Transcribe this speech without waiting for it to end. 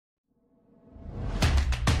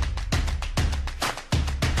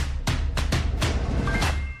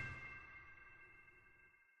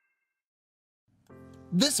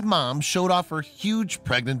This mom showed off her huge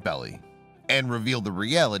pregnant belly and revealed the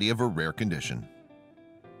reality of her rare condition.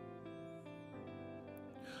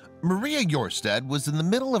 Maria Jorstad was in the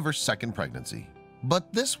middle of her second pregnancy,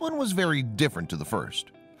 but this one was very different to the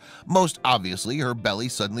first. Most obviously, her belly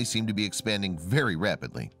suddenly seemed to be expanding very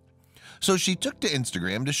rapidly. So she took to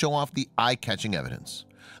Instagram to show off the eye-catching evidence,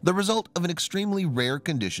 the result of an extremely rare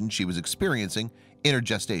condition she was experiencing in her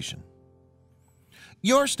gestation.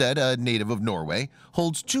 Jorstad, a native of Norway,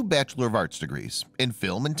 holds 2 Bachelor of Arts degrees in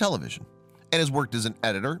film and television and has worked as an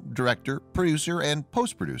editor, director, producer, and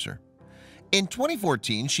post-producer. In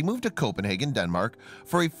 2014, she moved to Copenhagen, Denmark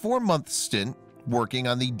for a 4-month stint working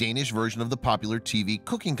on the Danish version of the popular TV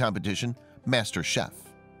cooking competition Master Chef.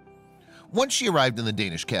 Once she arrived in the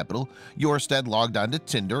Danish capital, Jorstad logged onto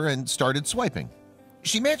Tinder and started swiping.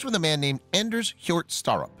 She matched with a man named Anders Hjort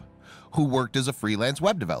Starup, who worked as a freelance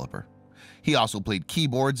web developer. He also played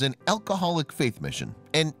keyboards in Alcoholic Faith Mission,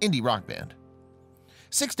 an indie rock band.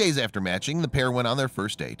 6 days after matching, the pair went on their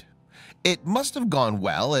first date. It must have gone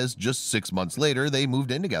well, as just 6 months later they moved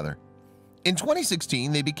in together. In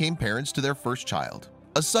 2016, they became parents to their first child,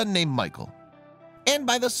 a son named Michael. And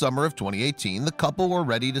by the summer of 2018, the couple were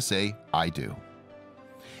ready to say, "I do."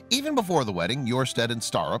 Even before the wedding, Jorstad and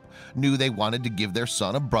Starup knew they wanted to give their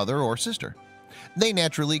son a brother or sister. They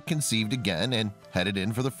naturally conceived again and headed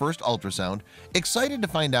in for the first ultrasound, excited to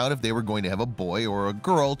find out if they were going to have a boy or a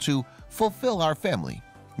girl to fulfill our family,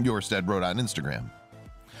 Jorstad wrote on Instagram.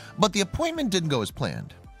 But the appointment didn't go as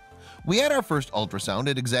planned. We had our first ultrasound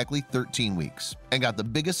at exactly 13 weeks and got the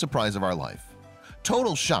biggest surprise of our life.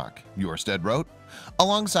 Total shock, Jorstad wrote,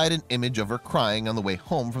 alongside an image of her crying on the way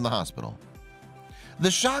home from the hospital.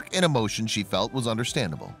 The shock and emotion she felt was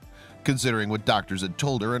understandable, considering what doctors had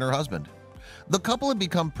told her and her husband. The couple had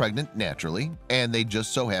become pregnant naturally, and they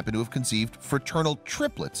just so happened to have conceived fraternal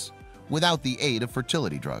triplets without the aid of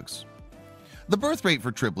fertility drugs. The birth rate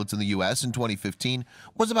for triplets in the US in 2015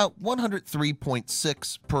 was about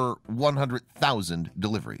 103.6 per 100,000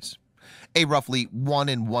 deliveries. A roughly 1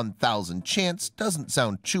 in 1,000 chance doesn't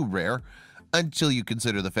sound too rare until you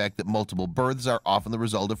consider the fact that multiple births are often the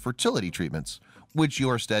result of fertility treatments, which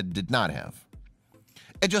Jorstad did not have.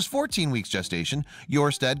 At just 14 weeks gestation,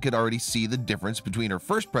 Jorstad could already see the difference between her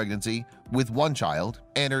first pregnancy with 1 child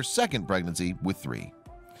and her second pregnancy with 3.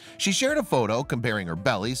 She shared a photo comparing her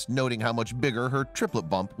bellies, noting how much bigger her triplet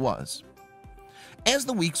bump was. As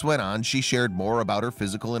the weeks went on, she shared more about her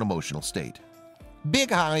physical and emotional state.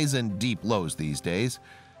 Big highs and deep lows these days,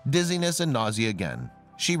 dizziness and nausea again,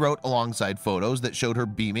 she wrote alongside photos that showed her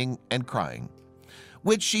beaming and crying,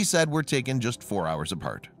 which she said were taken just 4 hours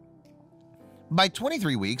apart. By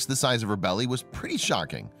 23 weeks, the size of her belly was pretty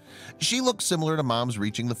shocking. She looked similar to moms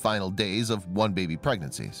reaching the final days of 1-baby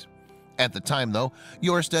pregnancies. At the time, though,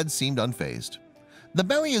 Jorstad seemed unfazed. "The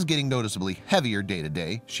belly is getting noticeably heavier day to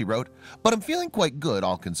day," she wrote, "but I'm feeling quite good,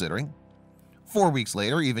 all considering." 4 weeks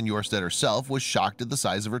later, even Jorstad herself was shocked at the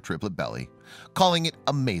size of her triplet belly, calling it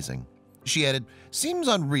amazing. She added, "Seems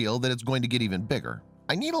unreal that it's going to get even bigger.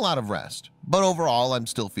 I need a lot of rest, but overall I'm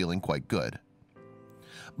still feeling quite good."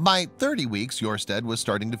 By 30 weeks, Jorstad was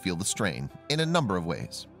starting to feel the strain in a number of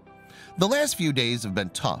ways. "The last few days have been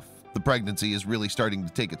tough. The pregnancy is really starting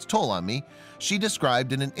to take its toll on me," she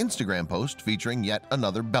described in an Instagram post featuring yet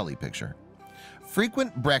another belly picture.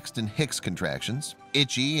 "Frequent Braxton Hicks contractions,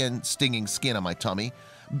 itchy and stinging skin on my tummy,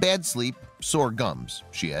 bad sleep, sore gums,"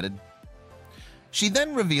 she added. She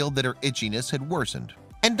then revealed that her itchiness had worsened,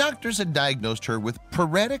 and doctors had diagnosed her with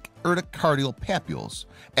paritic urticaria papules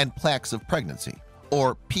and plaques of pregnancy,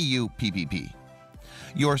 or PUPPP.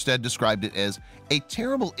 Jorstad described it as a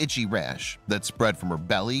terrible itchy rash that spread from her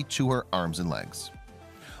belly to her arms and legs.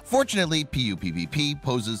 Fortunately, PUPPP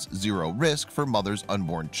poses 0 risk for mother's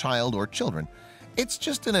unborn child or children. It's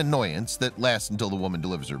just an annoyance that lasts until the woman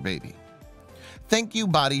delivers her baby. "Thank you,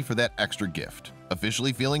 body, for that extra gift.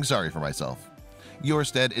 Officially feeling sorry for myself,"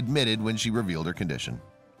 Jorstad admitted when she revealed her condition.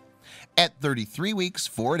 At 33 weeks,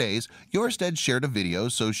 4 days, Jorstad shared a video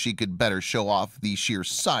so she could better show off the sheer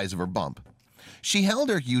size of her bump. She held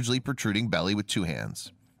her hugely protruding belly with 2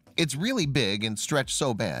 hands. "It's really big and stretched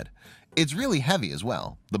so bad. It's really heavy as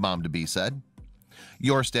well," the mom-to-be said.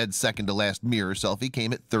 Jorstad's second-to-last mirror selfie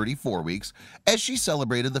came at 34 weeks as she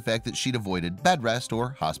celebrated the fact that she'd avoided bed rest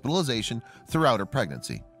or hospitalization throughout her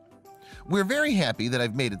pregnancy. "We're very happy that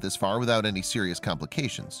I've made it this far without any serious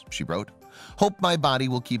complications," she wrote. "Hope my body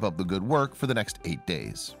will keep up the good work for the next 8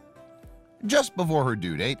 days." Just before her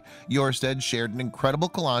due date, Jorstad shared an incredible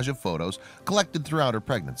collage of photos collected throughout her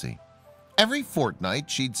pregnancy. Every fortnight,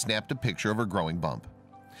 she'd snapped a picture of her growing bump.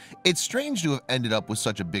 It's strange to have ended up with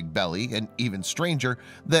such a big belly, and even stranger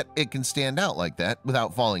that it can stand out like that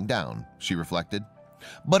without falling down, she reflected.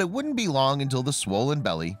 But it wouldn't be long until the swollen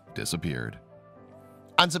belly disappeared.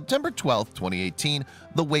 On September 12, 2018,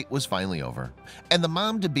 the wait was finally over, and the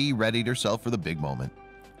mom-to-be readied herself for the big moment.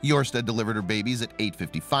 Jorstad delivered her babies at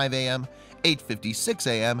 8:55 a.m., 8:56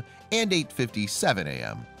 a.m., and 8:57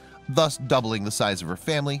 a.m., thus doubling the size of her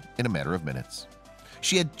family in a matter of minutes.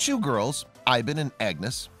 She had 2 girls, Ivan and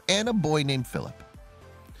Agnes, and a boy named Philip.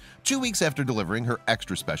 2 weeks after delivering her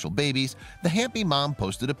extra special babies, the happy mom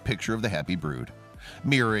posted a picture of the happy brood.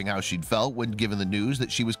 Mirroring how she'd felt when given the news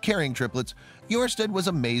that she was carrying triplets, Jorstad was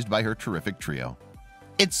amazed by her terrific trio.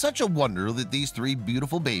 "It's such a wonder that these 3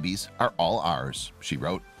 beautiful babies are all ours," she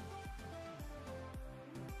wrote.